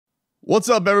What's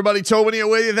up, everybody? Tobin here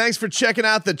with you. Thanks for checking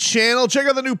out the channel. Check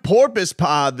out the new Porpoise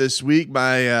Pod this week.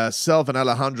 Myself and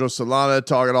Alejandro Solana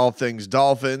talking all things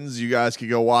Dolphins. You guys can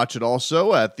go watch it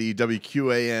also at the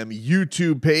WQAM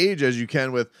YouTube page, as you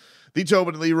can with the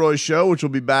Tobin and Leroy show, which will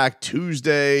be back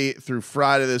Tuesday through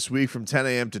Friday this week from 10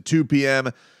 a.m. to 2 p.m.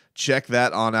 Check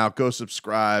that on out. Go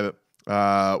subscribe.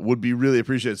 Would be really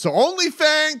appreciated. So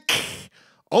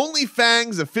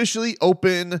OnlyFans officially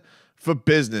open for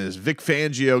business. Vic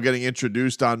Fangio getting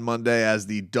introduced on Monday as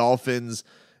the Dolphins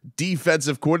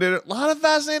defensive coordinator. A lot of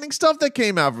fascinating stuff that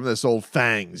came out from this old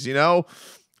Fangs, you know?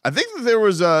 I think that there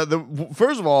was,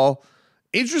 first of all,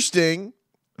 interesting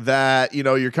that, you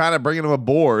know, you're kind of bringing him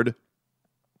aboard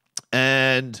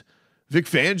and Vic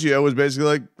Fangio was basically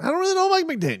like, I don't really know Mike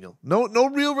McDaniel. No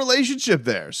real relationship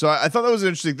there. So I thought that was an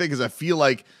interesting thing because I feel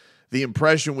like the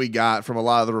impression we got from a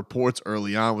lot of the reports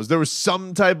early on was there was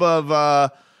some type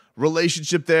of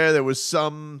relationship there. There was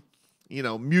some, you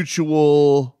know,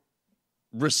 mutual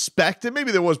respect, and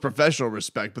maybe there was professional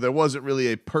respect, but there wasn't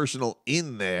really a personal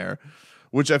in there,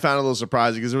 which I found a little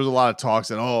surprising because there was a lot of talks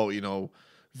that, oh, you know,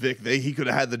 Vic, he could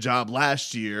have had the job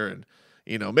last year, and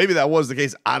you know, maybe that was the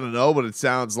case. I don't know, but it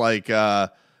sounds like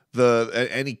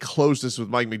any closeness with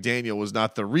Mike McDaniel was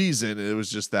not the reason. It was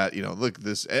just that, you know, look,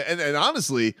 this, and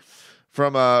honestly,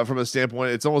 from a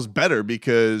standpoint, it's almost better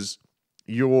because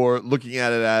you're looking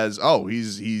at it as, oh,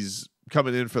 he's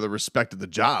coming in for the respect of the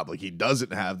job. Like, he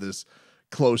doesn't have this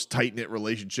close, tight-knit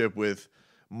relationship with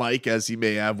Mike as he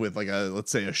may have with, like,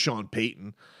 let's say a Sean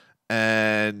Payton.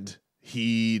 And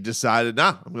he decided,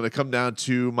 nah, I'm going to come down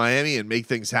to Miami and make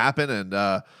things happen. And,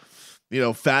 you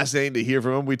know, fascinating to hear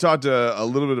from him. We talked a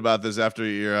little bit about this after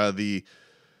the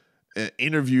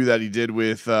interview that he did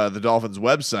with the Dolphins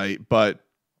website, but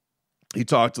he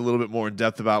talked a little bit more in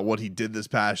depth about what he did this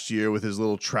past year with his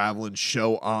little traveling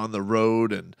show on the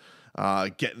road and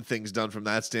getting things done from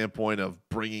that standpoint of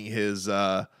bringing his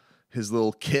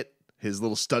little kit, his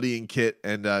little studying kit,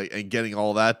 and getting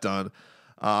all that done.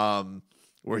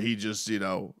 Where he just, you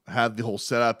know, had the whole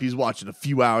setup. He's watching a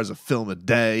few hours of film a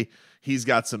day. He's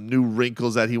got some new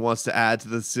wrinkles that he wants to add to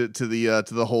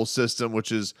the whole system,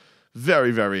 which is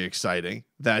very, very exciting.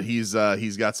 That he's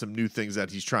got some new things that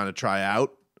he's trying to try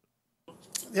out.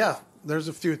 Yeah, there's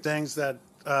a few things that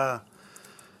I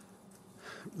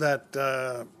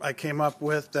came up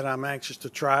with that I'm anxious to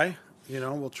try. You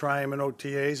know, we'll try them in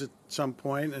OTAs at some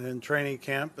point and in training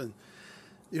camp, and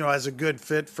you know, as a good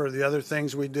fit for the other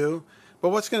things we do. But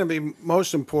what's going to be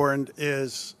most important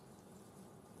is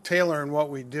tailoring what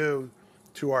we do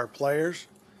to our players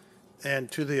and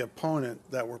to the opponent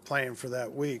that we're playing for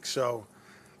that week. So,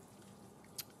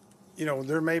 you know,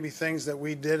 there may be things that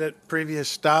we did at previous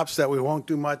stops that we won't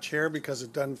do much here because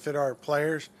it doesn't fit our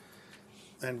players,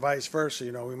 and vice versa.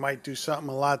 You know, we might do something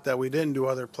a lot that we didn't do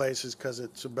other places because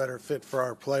it's a better fit for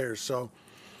our players. So,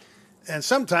 and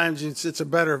sometimes it's a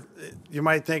better, you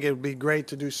might think it would be great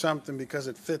to do something because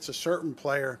it fits a certain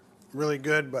player really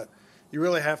good, but you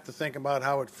really have to think about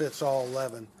how it fits all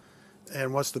 11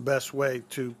 and what's the best way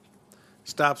to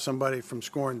stop somebody from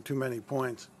scoring too many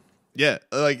points. Yeah,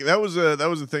 like that was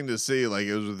a thing to see. Like,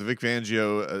 it was with Vic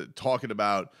Fangio talking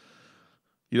about,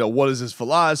 you know, what is his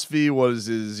philosophy, what is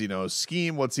his, you know,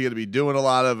 scheme, what's he going to be doing a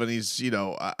lot of, and he's, you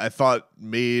know, I thought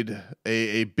made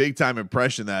a big time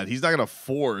impression that he's not going to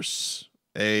force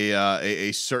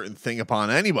a certain thing upon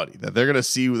anybody. That they're going to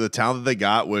see with the talent that they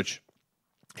got, which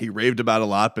he raved about a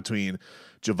lot between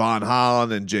Javon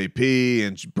Holland and JP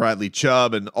and Bradley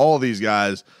Chubb and all these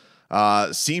guys.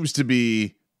 Seems to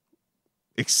be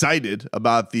excited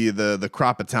about the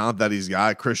crop of talent that he's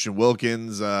got. Christian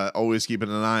Wilkins, always keeping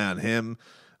an eye on him.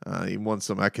 He won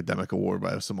some academic award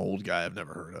by some old guy I've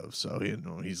never heard of. So, you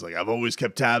know, he's like, I've always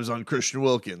kept tabs on Christian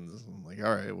Wilkins. I'm like,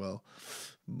 all right, well,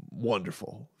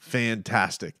 wonderful,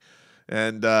 fantastic.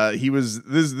 And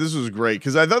this was great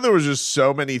because I thought there was just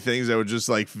so many things that were just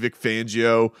like Vic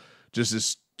Fangio just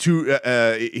is too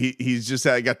he's just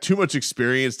got too much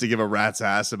experience to give a rat's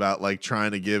ass about like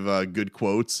trying to give good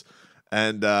quotes.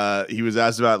 And he was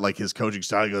asked about like his coaching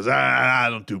style. He goes,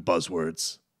 I don't do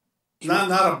buzzwords.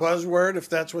 Not a buzzword if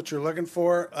that's what you're looking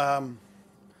for.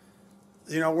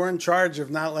 You know, we're in charge of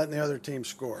not letting the other team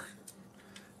score.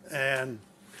 And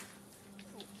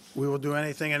we will do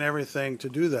anything and everything to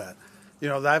do that. You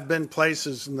know, I've been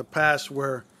places in the past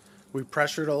where we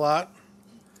pressured a lot.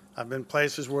 I've been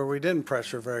places where we didn't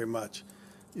pressure very much.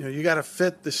 You know, you got to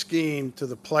fit the scheme to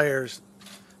the players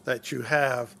that you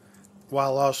have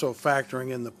while also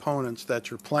factoring in the opponents that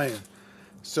you're playing.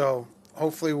 So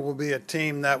hopefully we'll be a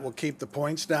team that will keep the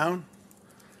points down,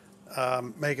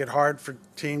 make it hard for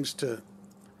teams to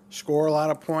score a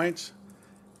lot of points,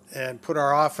 and put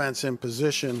our offense in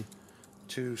position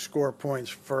to score points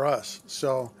for us.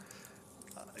 So,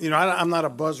 I'm not a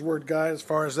buzzword guy as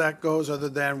far as that goes, other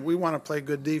than we want to play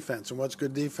good defense. And what's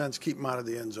good defense? Keep them out of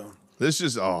the end zone. This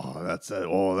is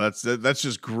that's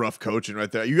just gruff coaching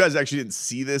right there. You guys actually didn't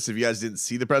see this if you guys didn't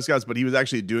see the press conference, but he was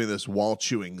actually doing this while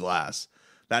chewing glass.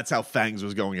 That's how Fangs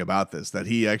was going about this. That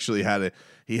he actually had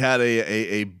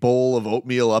a bowl of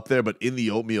oatmeal up there, but in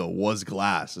the oatmeal was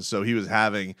glass. So he was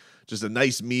having just a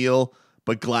nice meal,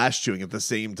 but glass chewing at the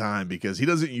same time because he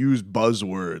doesn't use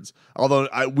buzzwords. Although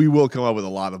we will come up with a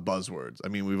lot of buzzwords. I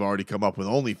mean, we've already come up with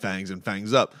only Fangs and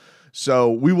Fangs Up.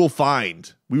 So we will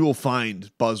find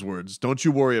buzzwords. Don't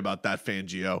you worry about that,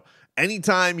 Fangio.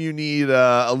 Anytime you need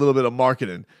a little bit of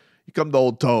marketing, you come to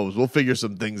Old Toes. We'll figure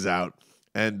some things out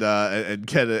and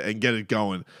get it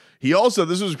going. He also,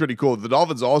 this was pretty cool. The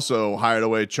Dolphins also hired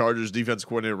away Chargers defense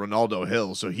coordinator Ronaldo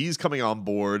Hill, so he's coming on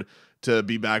board to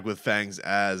be back with Fangs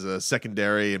as a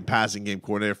secondary and passing game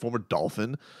coordinator, former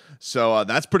Dolphin. So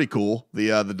that's pretty cool.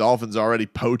 The Dolphins are already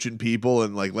poaching people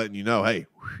and like letting you know, hey,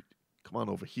 come on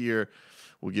over here.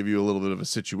 We'll give you a little bit of a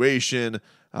situation.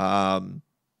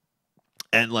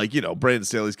 And like, Brandon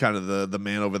Staley's kind of the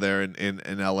man over there in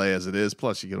LA as it is.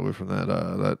 Plus you get away from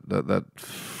that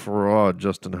fraud,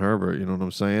 Justin Herbert, you know what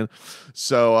I'm saying?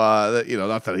 So,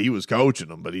 not that he was coaching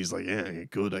them, but he's like, yeah,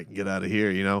 good. I can get out of here,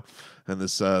 and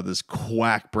this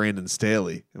quack Brandon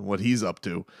Staley and what he's up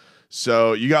to.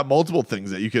 So you got multiple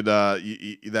things that you could,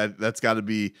 that's got to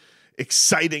be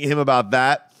exciting him about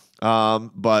that.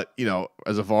 But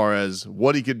as far as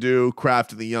what he could do,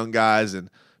 crafting the young guys and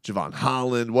Javon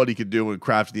Holland, what he could do and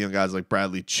crafting the young guys like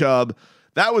Bradley Chubb,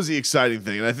 that was the exciting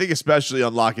thing. And I think especially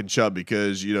unlocking Chubb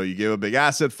because, you gave a big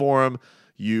asset for him.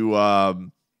 You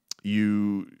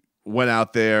went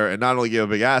out there and not only gave a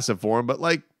big asset for him, but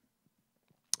like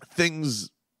things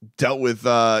dealt with,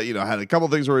 had a couple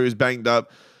things where he was banged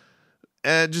up.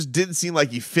 And just didn't seem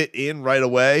like he fit in right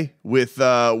away with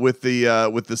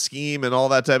the scheme and all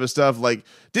that type of stuff. Like,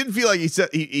 didn't feel like he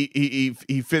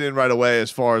fit in right away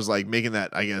as far as like making that,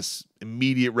 I guess,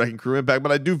 immediate wrecking crew impact.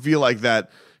 But I do feel like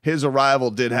that his arrival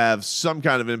did have some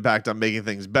kind of impact on making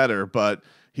things better. But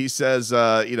he says, when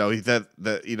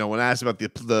asked about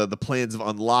the plans of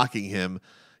unlocking him,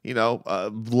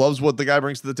 loves what the guy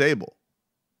brings to the table.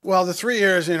 Well, the 3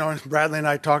 years, Bradley and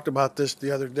I talked about this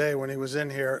the other day when he was in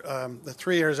here. The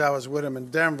 3 years I was with him in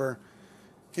Denver,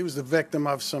 he was the victim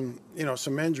of some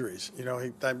injuries.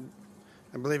 I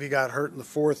believe he got hurt in the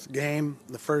fourth game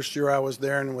the first year I was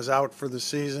there and was out for the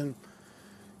season.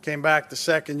 Came back the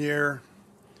second year.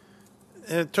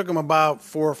 And it took him about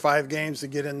 4 or 5 games to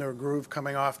get into a groove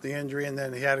coming off the injury, and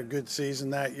then he had a good season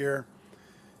that year.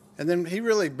 And then he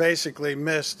really basically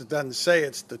missed, it doesn't say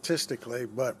it statistically,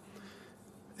 but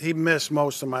he missed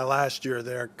most of my last year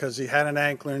there because he had an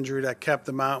ankle injury that kept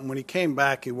him out. And when he came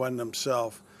back, he wasn't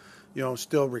himself,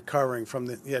 still recovering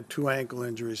he had 2 ankle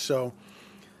injuries. So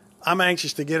I'm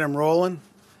anxious to get him rolling,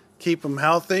 keep him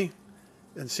healthy,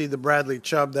 and see the Bradley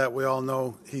Chubb that we all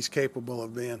know he's capable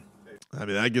of being. I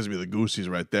mean, that gives me the goosies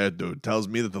right there, dude. Tells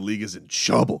me that the league is in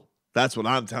trouble. That's what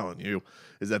I'm telling you,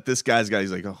 is that this guy's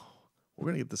he's like, oh, we're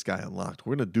going to get this guy unlocked.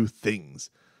 We're going to do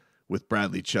things with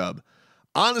Bradley Chubb.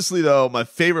 Honestly, though, my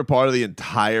favorite part of the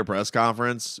entire press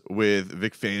conference with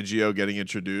Vic Fangio getting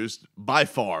introduced, by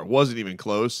far, wasn't even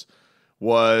close,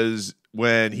 was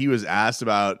when he was asked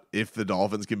about if the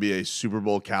Dolphins can be a Super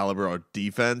Bowl caliber or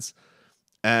defense.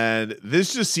 And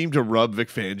this just seemed to rub Vic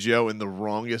Fangio in the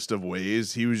wrongest of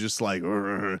ways. He was just like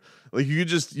you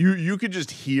could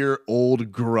just hear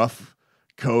old gruff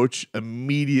coach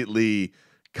immediately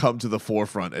come to the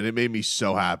forefront, and it made me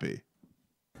so happy.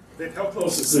 Vic, how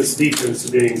close is this defense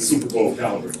to being Super Bowl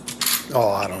caliber?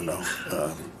 Oh, I don't know.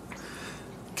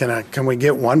 Can we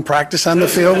get one practice on the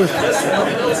field?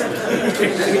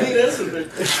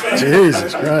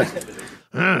 Jesus Christ.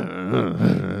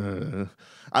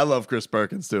 I love Chris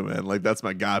Perkins too, man. Like, that's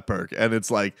my guy perk. And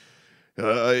it's like,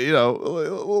 what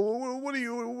do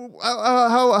you,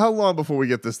 how long before we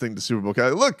get this thing to Super Bowl?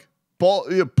 Look,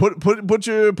 put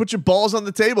your balls on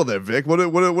the table there, Vic. What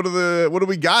do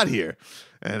we got here?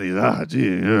 And he's,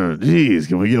 geez,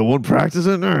 can we get one practice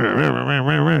in?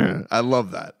 I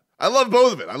love that. I love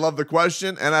both of it. I love the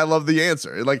question and I love the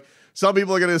answer. Like, some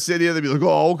people are going to sit here and be like,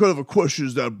 oh, what kind of a question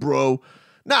is that, bro?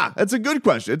 Nah, that's a good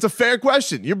question. It's a fair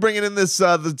question. You're bringing in this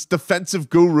defensive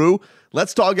guru.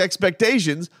 Let's talk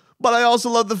expectations. But I also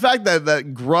love the fact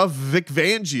that gruff Vic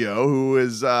Fangio, who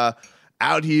is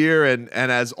out here and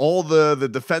has all the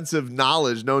defensive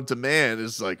knowledge known to man,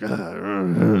 is like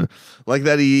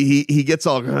that he gets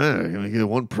all, can we get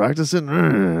one practice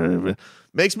in?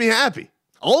 Makes me happy.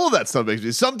 All of that stuff makes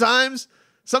me. Sometimes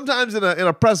sometimes in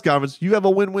a press conference, you have a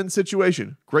win-win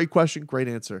situation. Great question, great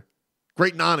answer,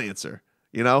 great non-answer.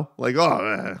 You know, like, oh,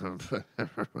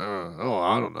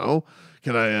 I don't know.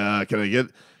 Can I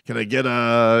get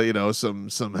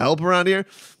some help around here?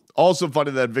 Also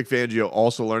funny that Vic Fangio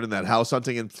also learning that house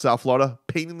hunting in South Florida,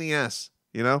 pain in the ass.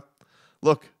 You know,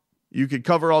 look, you could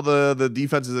cover all the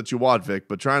defenses that you want, Vic,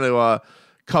 but trying to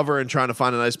cover and trying to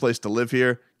find a nice place to live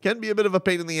here can be a bit of a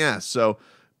pain in the ass. So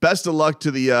best of luck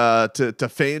to the to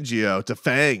Fangio, to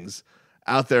Fangs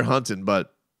out there hunting.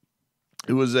 But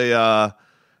it was a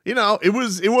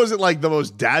it wasn't like the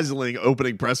most dazzling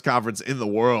opening press conference in the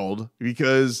world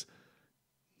because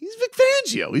he's Vic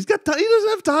Fangio. He doesn't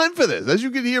have time for this, as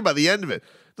you can hear by the end of it.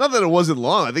 Not that it wasn't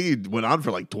long. I think he went on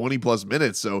for like 20 plus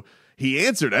minutes. So he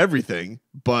answered everything,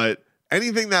 but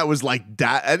anything that was like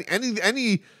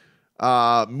any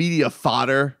media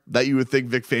fodder that you would think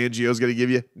Vic Fangio is going to give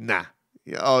you, nah.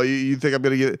 Oh, you think I'm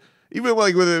going to get even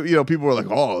like with people were like,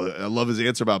 oh, I love his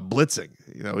answer about blitzing.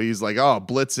 He's like, oh,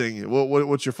 blitzing.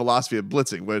 What's your philosophy of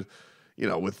blitzing? But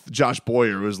with Josh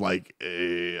Boyer, it was like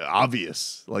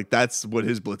obvious. Like that's what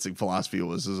his blitzing philosophy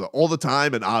was all the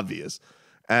time and obvious.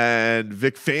 And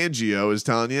Vic Fangio is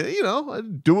telling you,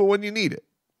 do it when you need it.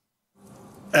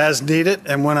 As needed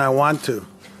and when I want to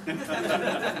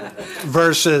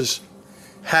versus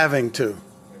having to.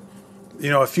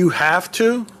 If you have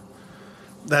to,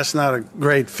 that's not a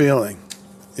great feeling.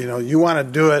 You want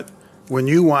to do it when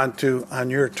you want to on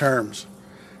your terms.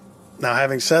 Now,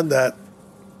 having said that,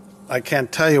 I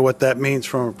can't tell you what that means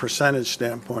from a percentage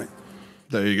standpoint.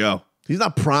 There you go. He's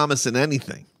not promising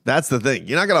anything. That's the thing.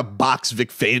 You're not going to box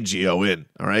Vic Fangio in,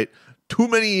 all right? Too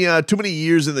many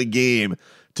years in the game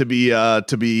to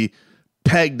be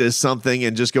pegged as something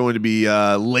and just going to be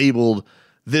labeled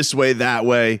this way, that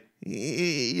way.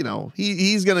 He's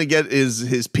going to get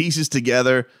his pieces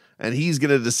together and he's going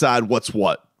to decide what's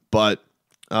what. But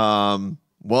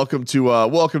welcome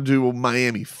to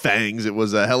Miami Fangs. It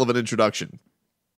was a hell of an introduction.